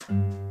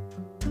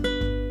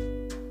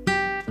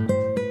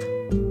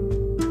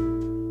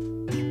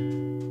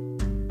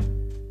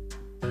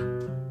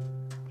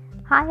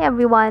Hi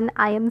everyone,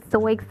 I am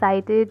so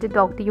excited to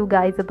talk to you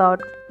guys about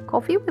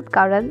Coffee with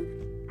Karan,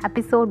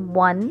 episode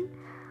 1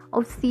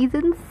 of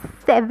season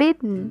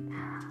 7.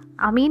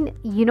 I mean,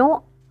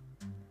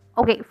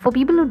 okay, for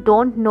people who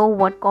don't know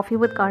what Coffee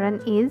with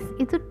Karan is,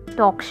 it's a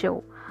talk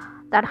show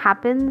that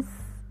happens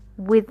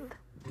with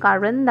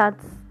Karan,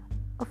 that's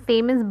a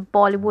famous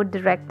Bollywood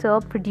director,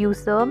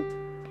 producer,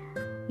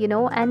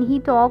 and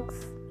he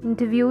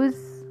interviews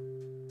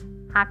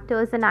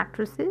actors and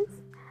actresses,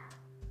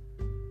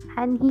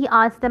 and he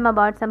asked them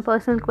about some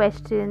personal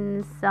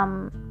questions,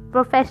 some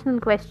professional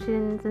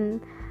questions,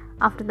 and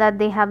after that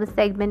they have a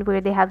segment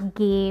where they have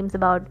games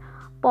about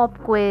pop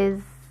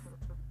quiz,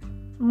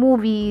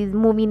 movies,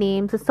 movie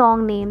names, or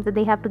song names that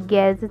they have to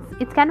guess.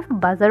 It's kind of a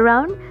buzzer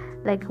round,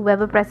 like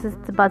whoever presses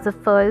the buzzer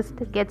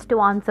first gets to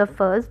answer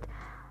first.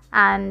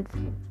 And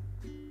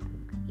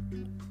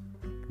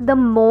the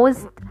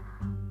most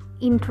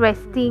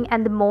interesting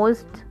and the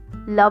most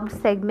loved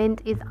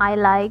segment is I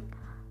like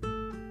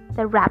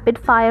the rapid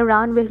fire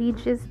round, where he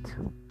just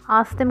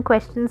asks them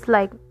questions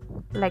like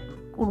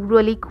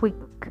really quick,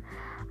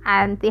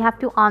 and they have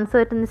to answer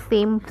it in the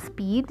same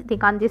speed. They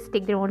can't just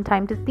take their own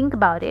time to think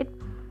about it,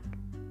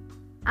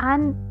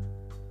 and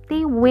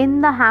they win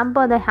the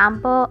hamper. The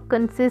hamper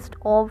consists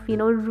of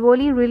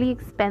really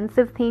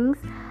expensive things,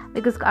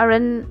 because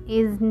Karan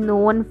is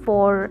known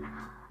for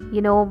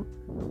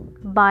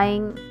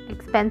buying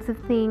expensive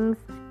things,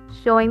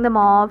 showing them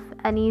off,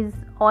 and he's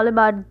all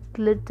about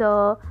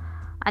glitter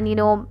and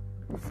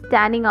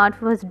standing out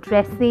for his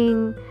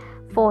dressing,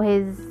 for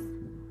his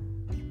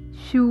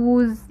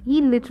shoes.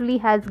 He literally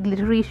has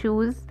glittery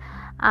shoes,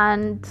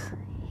 and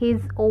his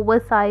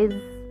oversized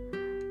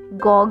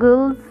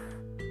goggles.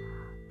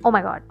 Oh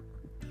my god,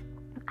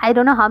 I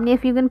don't know how many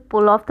of you can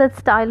pull off that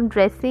style of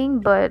dressing,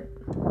 but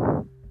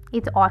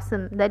it's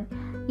awesome that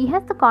he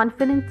has the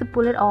confidence to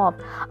pull it off.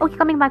 Okay,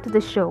 coming back to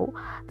the show,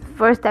 the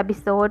first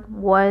episode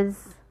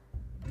was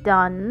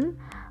done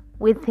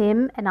with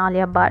him and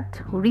Alia Bhatt,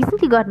 who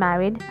recently got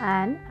married,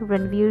 and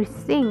Ranveer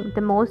Singh, the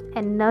most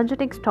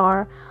energetic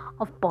star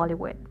of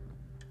Bollywood.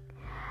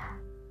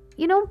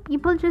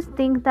 People just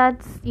think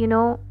that,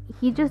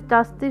 he just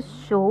does this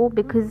show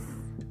because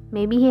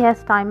maybe he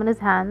has time on his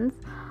hands,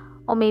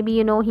 or maybe,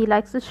 he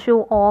likes to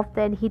show off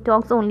that he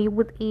talks only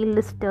with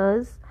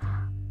A-listers.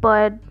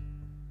 But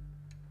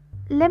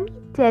let me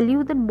tell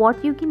you that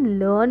what you can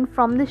learn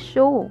from the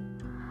show.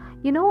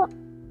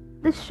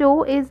 The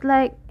show is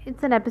like,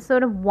 it's an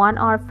episode of 1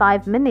 hour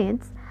 5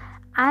 minutes,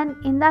 and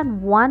in that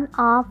 1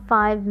 hour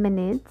 5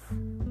 minutes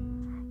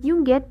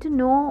you get to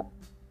know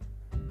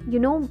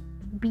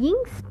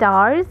being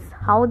stars,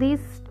 how they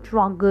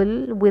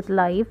struggle with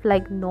life.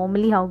 Like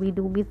normally how we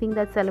think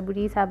that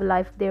celebrities have a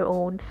life of their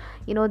own,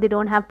 they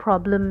don't have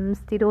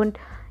problems, they don't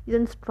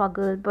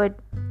struggle, but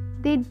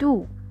they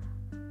do.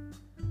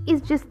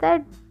 It's just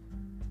that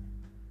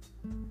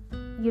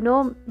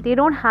they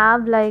don't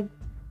have, like,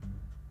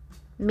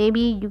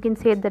 maybe you can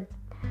say that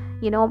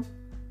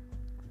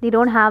they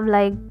don't have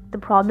like the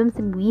problems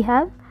that we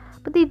have,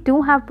 but they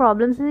do have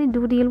problems and they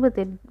do deal with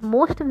it.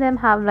 Most of them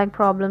have like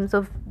problems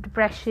of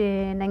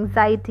depression,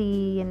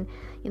 anxiety, and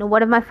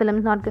what if my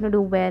film's not going to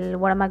do well,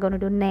 what am I going to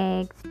do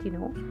next,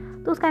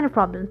 those kind of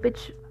problems,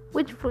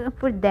 which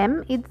for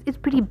them it's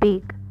pretty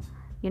big,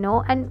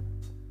 and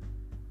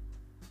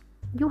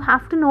you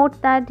have to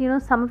note that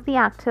some of the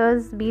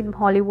actors, be it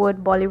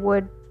Hollywood,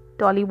 Bollywood,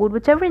 Tollywood,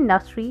 whichever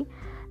industry,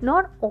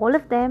 not all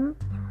of them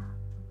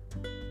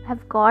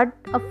have got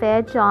a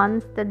fair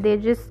chance that they're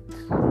just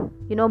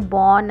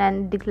born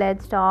and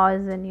declared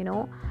stars. And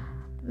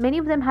many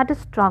of them had to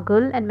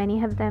struggle, and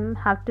many of them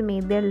have to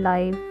make their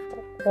life,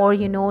 or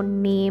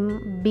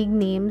name big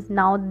names.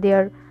 Now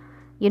they're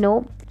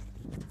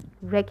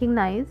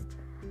recognized.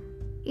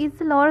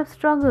 It's a lot of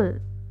struggle,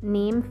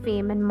 name,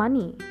 fame, and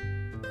money.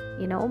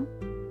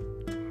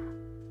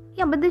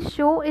 Yeah, but this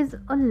show is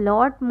a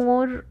lot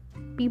more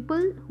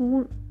people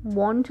who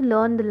want to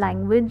learn the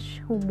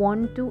language, who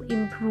want to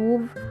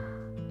improve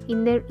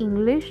in their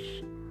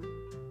English.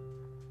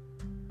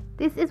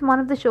 This is one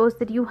of the shows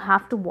that you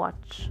have to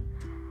watch.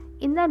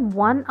 In that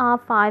 1 hour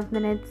 5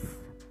 minutes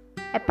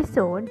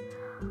episode,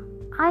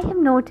 I have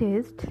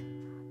noticed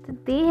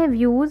that they have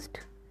used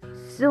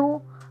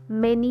so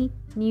many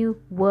new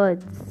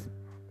words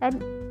that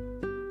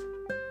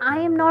I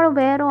am not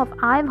aware of.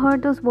 I've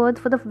heard those words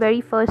for the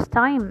very first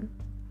time.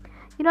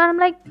 And I'm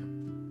like,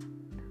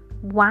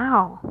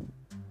 wow.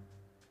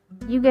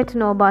 You get to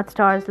know about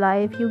stars'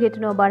 life, you get to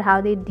know about how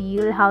they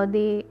deal, how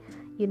they,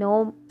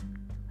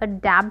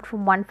 adapt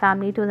from one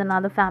family to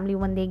another family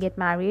when they get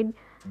married,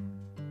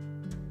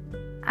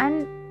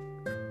 and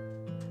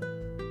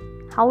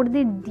how do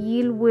they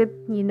deal with,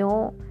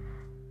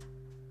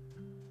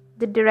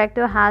 the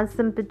director has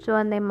some picture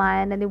in their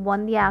mind and they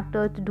want the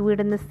actor to do it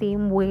in the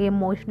same way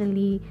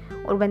emotionally,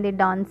 or when they're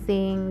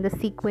dancing, the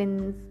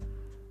sequence,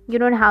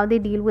 and how they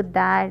deal with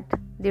that.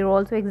 They're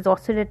also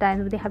exhausted at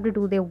times, but they have to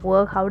do their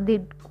work. How do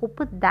they cope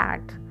with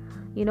that?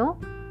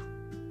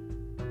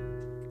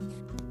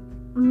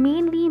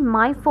 Mainly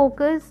my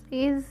focus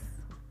is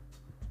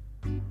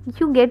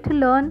You get to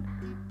learn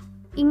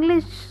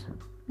English,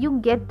 you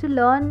get to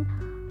learn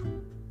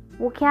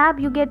vocab,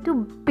 you get to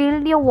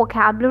build your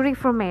vocabulary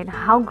from it.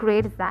 How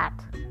great is that?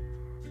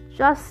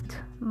 Just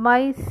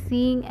by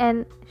seeing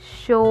an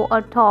show,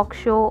 a talk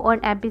show, or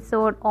an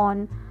episode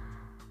on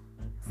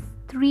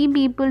three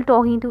people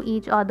talking to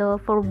each other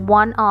for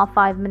 1 hour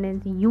 5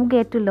 minutes, you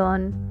get to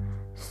learn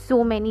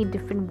so many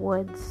different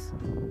words.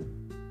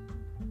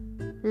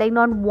 Like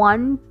not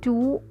 1,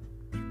 2,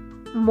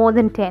 more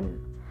than 10.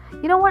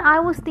 You know what I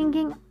was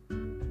thinking?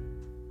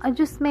 I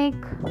just make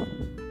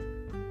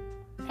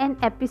an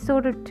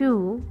episode or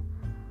two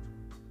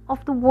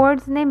of the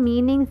words and their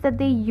meanings that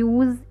they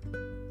use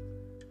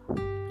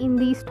in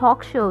these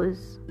talk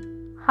shows.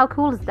 How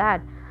cool is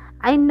that?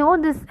 I know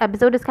this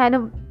episode is kind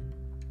of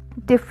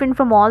different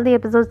from all the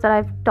episodes that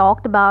I've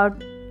talked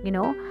about,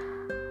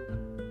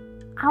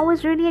 I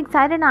was really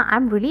excited.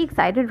 I'm really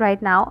excited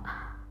right now.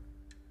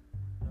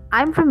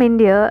 I'm from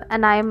India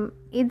and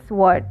it's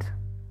what,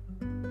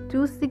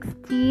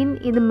 2:16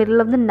 in the middle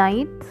of the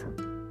night,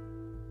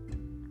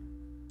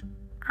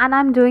 and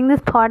I'm doing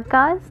this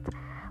podcast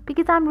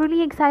because I'm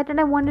really excited.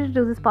 I wanted to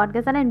do this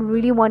podcast and I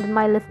really wanted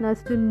my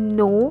listeners to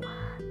know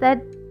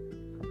that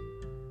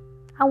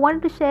I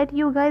wanted to share to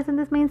you guys, and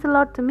this means a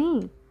lot to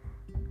me.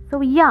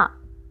 So yeah,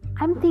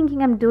 I'm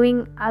thinking I'll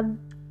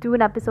do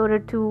an episode or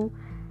two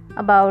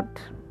about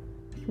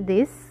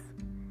this.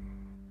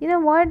 You know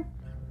what?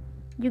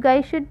 You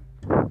guys should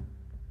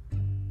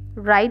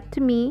write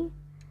to me.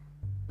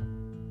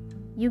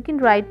 You can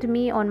write to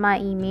me on my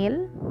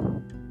email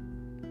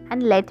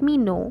and let me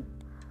know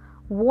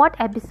what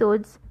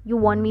episodes you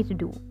want me to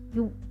do.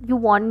 You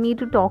want me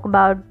to talk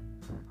about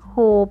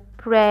hope,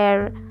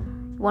 prayer,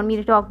 you want me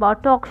to talk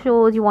about talk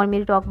shows, you want me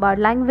to talk about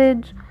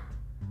language,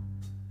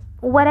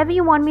 whatever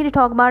you want me to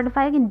talk about. If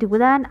I can do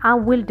that, I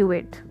will do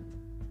it.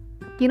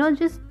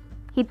 Just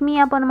hit me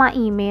up on my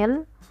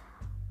email,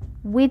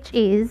 which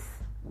is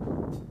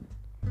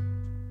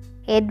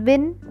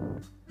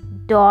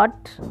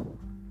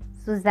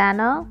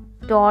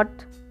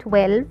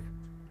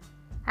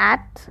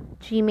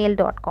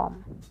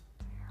edwin.susanna.12@gmail.com.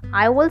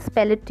 I will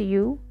spell it to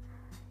you.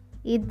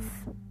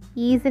 It's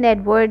E as in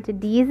Edward,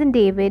 D as in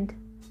David,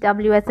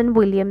 W as in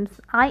Williams,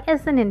 I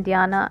as in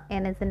Indiana,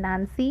 N as in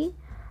Nancy,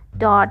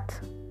 dot,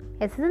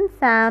 S as in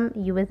Sam,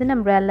 U as in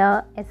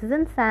Umbrella, S as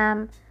in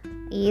Sam,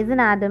 A as in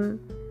Adam,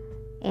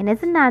 N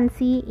as in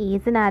Nancy, A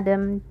as in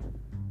Adam,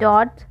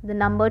 dot, the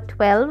number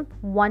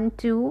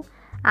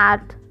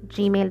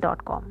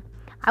 1212@gmail.com.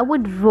 I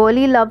would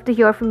really love to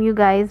hear from you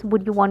guys.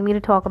 What you want me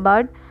to talk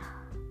about?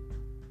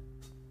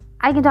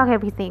 I can talk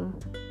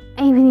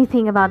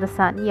anything about the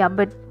sun,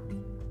 but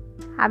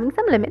having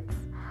some limits.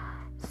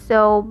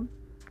 So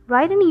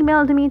write an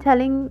email to me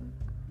telling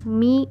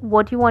me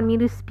what you want me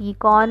to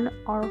speak on,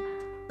 or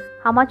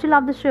how much you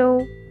love the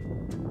show,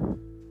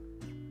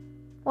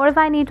 or if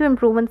I need to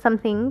improve on some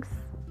things,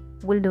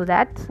 we'll do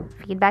that.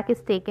 Feedback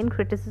is taken,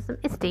 criticism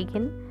is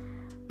taken.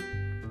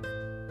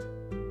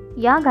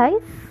 Yeah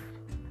guys,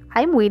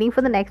 I'm waiting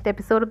for the next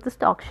episode of this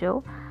talk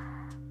show,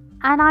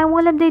 and I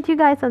will update you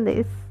guys on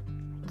this.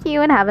 Thank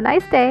you and have a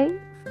nice day.